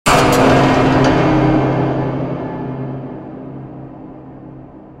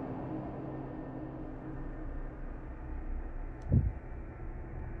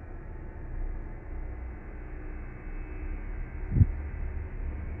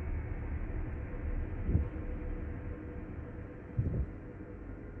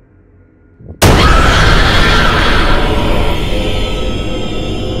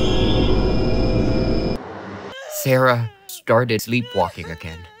Sarah started sleepwalking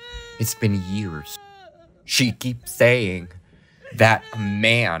again. It's been years. She keeps saying that a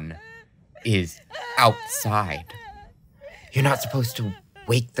man is outside. You're not supposed to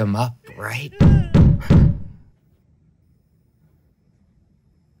wake them up, right?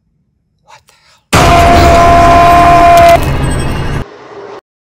 What the hell?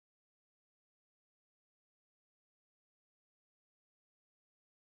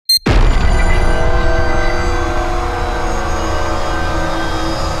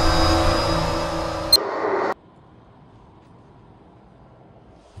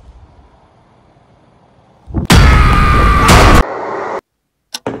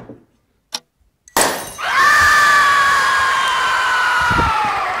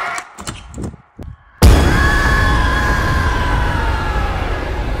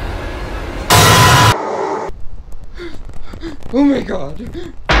 Oh my god.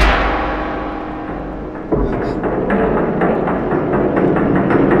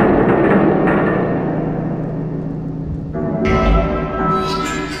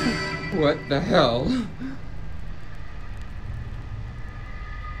 What the hell?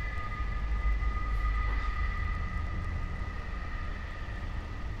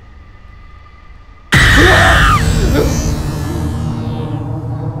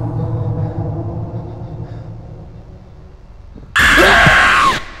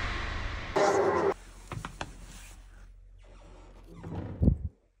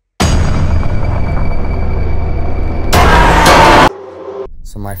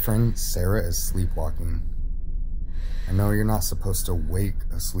 So my friend Sarah is sleepwalking. I know you're not supposed to wake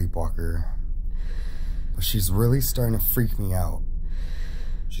a sleepwalker, but she's really starting to freak me out.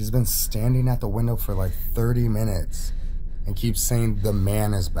 She's been standing at the window for like 30 minutes and keeps saying the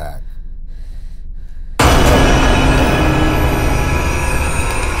man is back.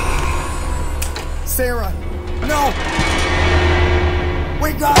 Sarah, no!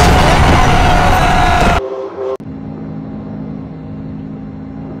 Wake up!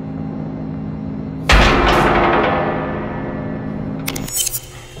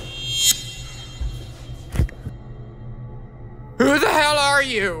 Who the hell are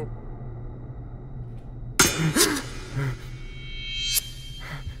you?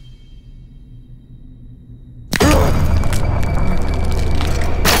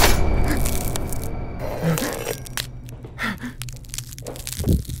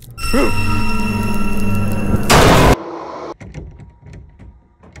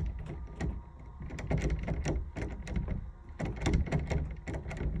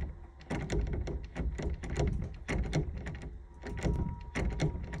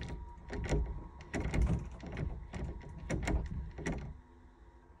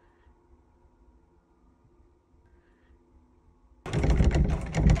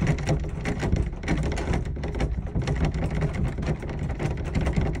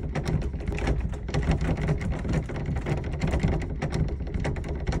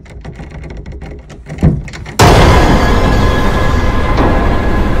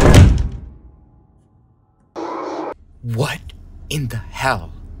 What in the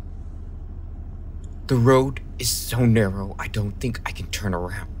hell? The road is so narrow, I don't think I can turn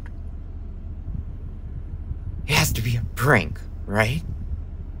around. It has to be a prank, right?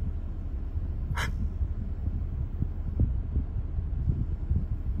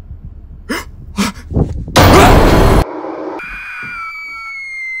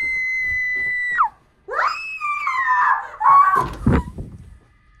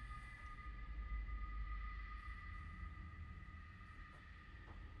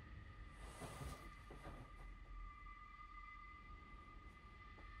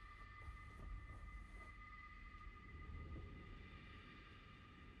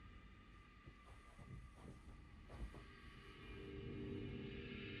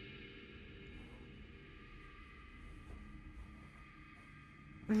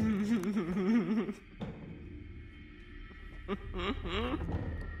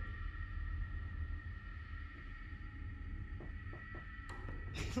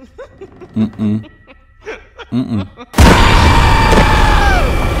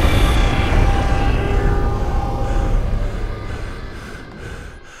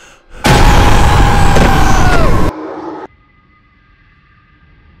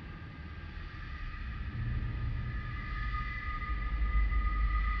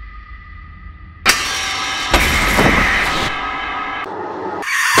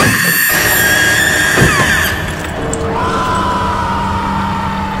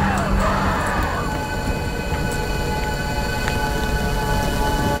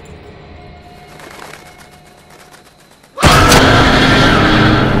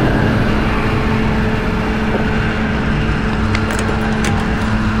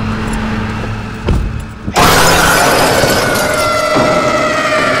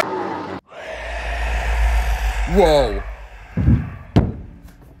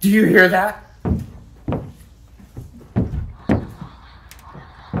 you hear that?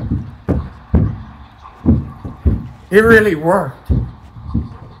 It really worked.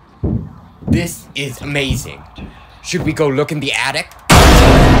 This is amazing. Should we go look in the attic?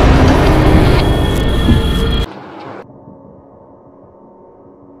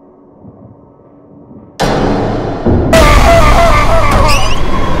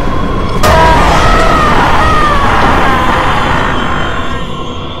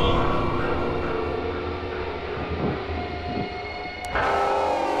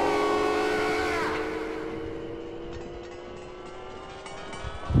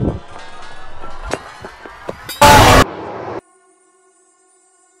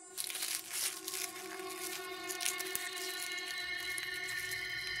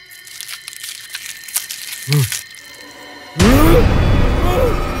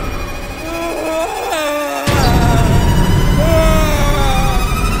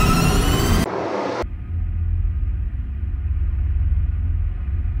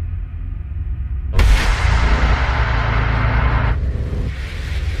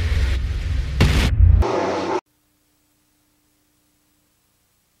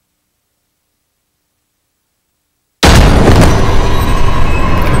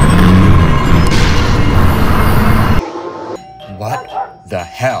 What the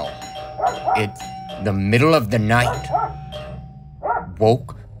hell? It's the middle of the night.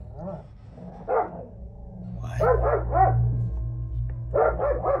 Woke? What?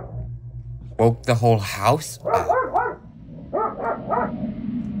 Woke the whole house up.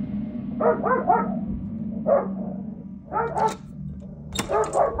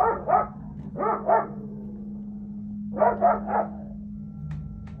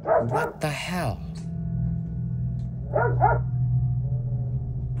 What the hell?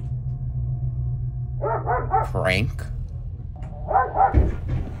 Prank?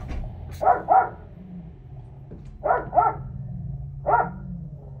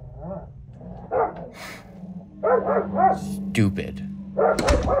 Stupid.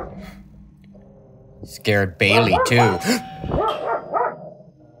 Scared Bailey, too.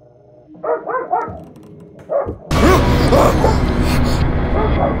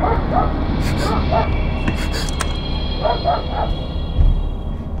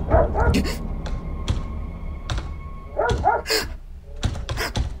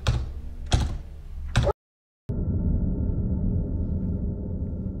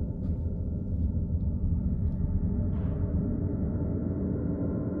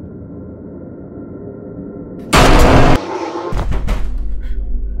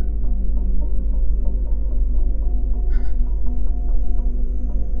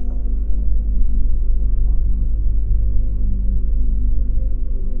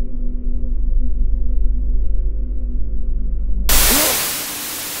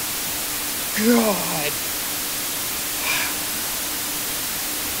 God.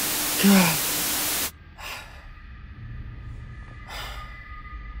 God.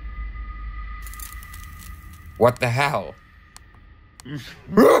 What the hell?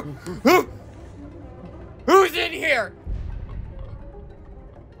 Who's in here?